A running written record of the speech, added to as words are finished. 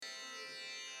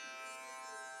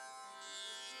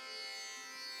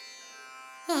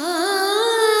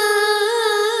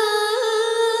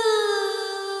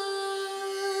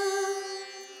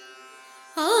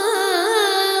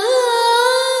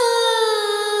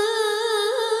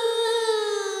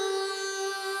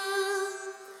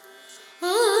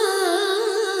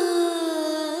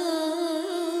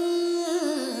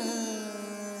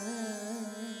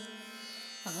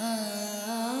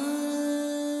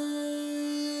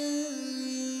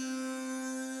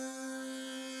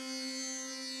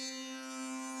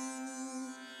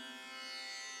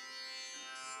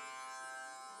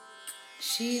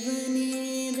ಶಿವನೇ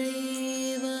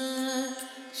ದೈವ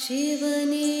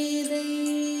ಶಿವನೇ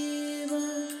ದೈವ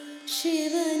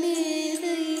ಶಿವನೇ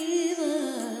ದೈವ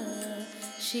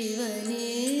ಶಿವನೇ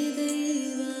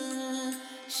ದೈವ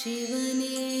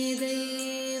ಶಿವನೇ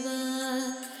ದೈವ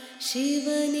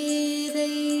ಶಿವನೇ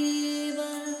ದೈವ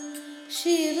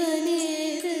ಶಿವನೇ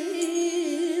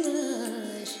ದೈವ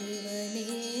ಶಿವನೇ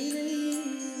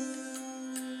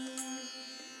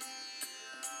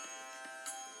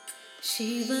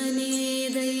ಶಿವನೇ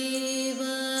ದೈವ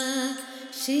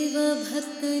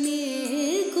ಶಿವಭಕ್ತನೇ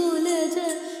ಕುಲಜ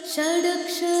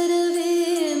ಷಡಕ್ಷರವೇ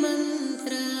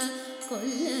ಮಂತ್ರ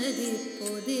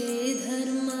ಕೊಲ್ಲದಿಪ್ಪುದೇ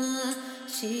ಧರ್ಮ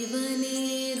ಶಿವನೇ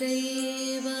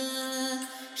ದೈವ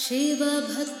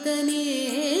ಶಿವಭಕ್ತನೇ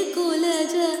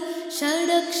ಕುಲಜ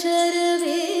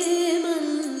ಷಡಕ್ಷರವೇ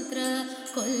ಮಂತ್ರ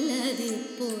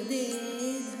ಕೊಲ್ಲದಿಪ್ಪುದೇ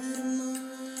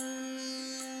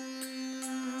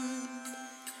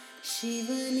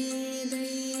ಶಿವನೇ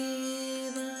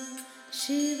ದೈವ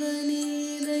ಶಿವನೇ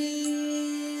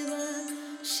ದೈವ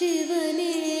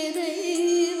ಶಿವನೇ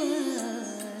ದೈವ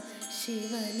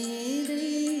ಶಿವನೇ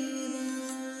ದೈವ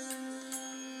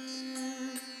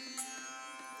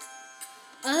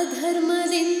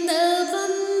ಅಧರ್ಮದಿಂದ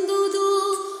ಬಂದುದು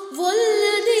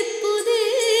ಒಲ್ಲದಿಪ್ಪುದೇ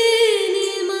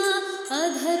ನೇಮ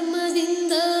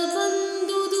ಅಧರ್ಮದಿಂದ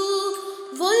ಬಂದುದು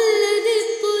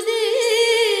ಒಲ್ಲದಿಪ್ಪುದೇ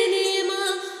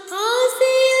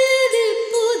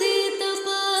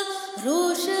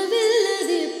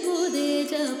ರೋಷವಿಲ್ಲದಿಪ್ಪುದೇ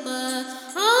ಜಪ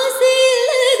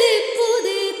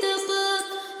ಆಸೆಯಿಲ್ಲದಿಪ್ಪುದೇ ತಪ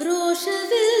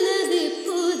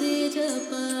ರೋಷವಿಲ್ಲದಿಪ್ಪುದೇ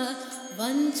ಜಪ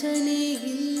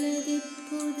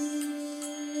ವಂಚನೆಯಿಲ್ಲದಿಪ್ಪುದೇ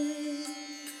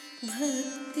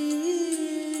ಭಕ್ತಿ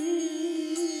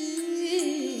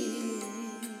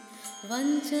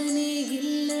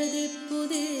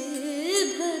ವಂಚನೆಯಿಲ್ಲದಿಪ್ಪುದೇ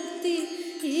ಭಕ್ತಿ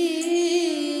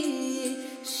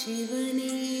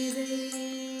ಶಿವನೇ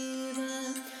ದೈವ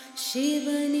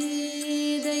ಶಿವನೇ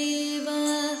ದೈವ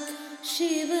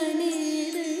ಶಿವನೇ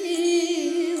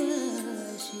ದೈವ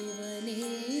ಶಿವನೇ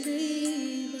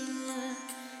ದೈವ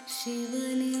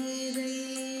ಶಿವನೇ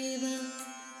ದೈವ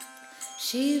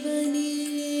ಶಿವನೇ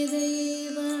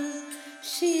ದೈವ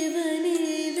ಶಿವನೇ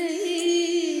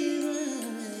ದೈವ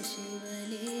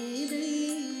ಶಿವನೇ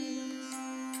ದೈವ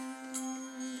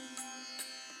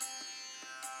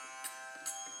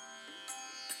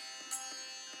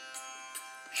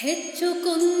ಹೆಚ್ಚು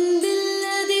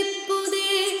ಕೊಂದಿಲ್ಲದಿಪ್ಪುದೇ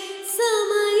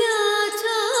ಸಮಯಾಚಾರ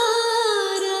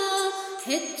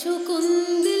ಹೆಚ್ಚು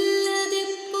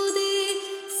ಕೊಂದಿಲ್ಲದಿಪ್ಪುದೇ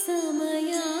ಸಮಯಾಚಾರ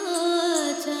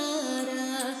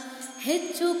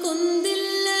ಹೆಚ್ಚು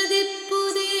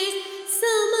ಕೊಂದಿಲ್ಲದಿಪ್ಪುದೇ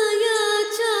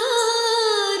ಸಮಯಾಚಾರ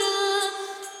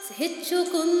ಹೆಚ್ಚು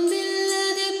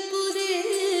ಕೊಂದಿಲ್ಲದಿಪ್ಪುದೇ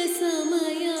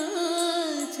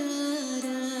ಸಮಯಾಚಾರ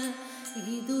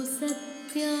ಇದು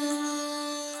ಸತ್ಯ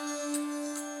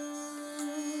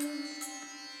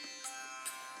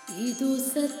ಇದು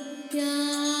ಸತ್ಯ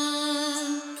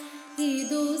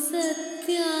ಇದು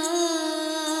ಸತ್ಯ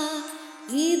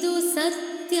ಇದು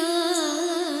ಸತ್ಯ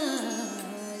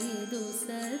ಇದು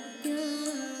ಸತ್ಯ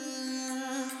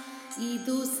ಇದು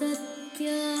ಸತ್ಯ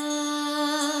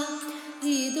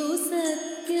ಇದು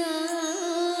ಸತ್ಯ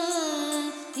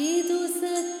ಇದು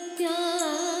ಸತ್ಯ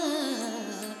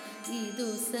ಇದು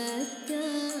ಸತ್ಯ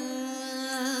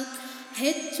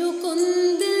ಹೆಚ್ಚು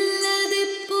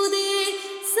ಕೊಂದಿಲ್ಲದಿಪ್ಪುದೇ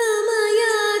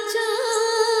ಸಮಯಾಚಾರ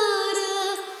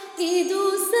ಇದು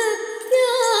ಸತ್ಯ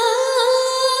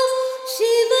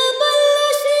ಶಿವಬಲ್ಲ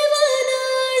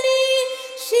ಶಿವನಾಡಿ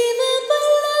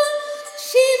ಶಿವಬಲ್ಲ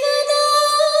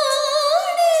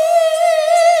ಶಿವನಾಡಿ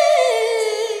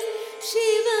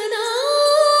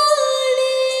ಶಿವನಾಡಿ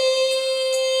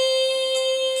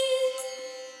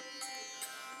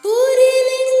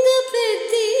ಊರಿಲಿಂಗ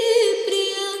ಪೆದ್ದಿ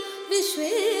ಪ್ರಿಯ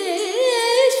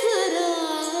ವಿಶ್ವೇಶ್ವರ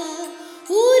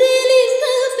ಊರಿಲಿಂಗ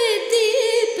ಪೆದ್ದಿ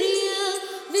ಪ್ರಿಯ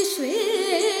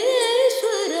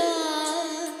ವಿಶ್ವೇಶ್ವರ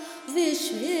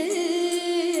ವಿಶ್ವೇಶ್ವರ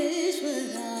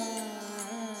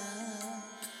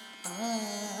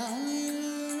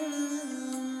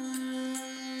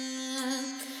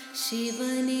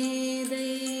ಶಿವನೇ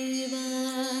ದೈವ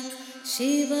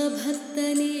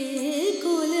ಶಿವಭಕ್ತನೇ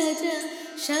ಕುಲಜ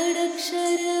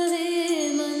ಷಡಕ್ಷರವೇ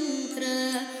ಮಂತ್ರ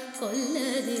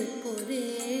ಕೊಲ್ಲದಿಪ್ಪುದೇ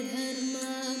ಧರ್ಮ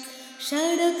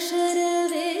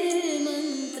ಷಡಕ್ಷರವೇ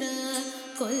ಮಂತ್ರ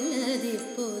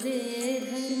ಕೊಲ್ಲದಿಪ್ಪುದೇ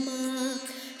ಧರ್ಮ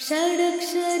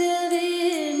ಷಡಕ್ಷರ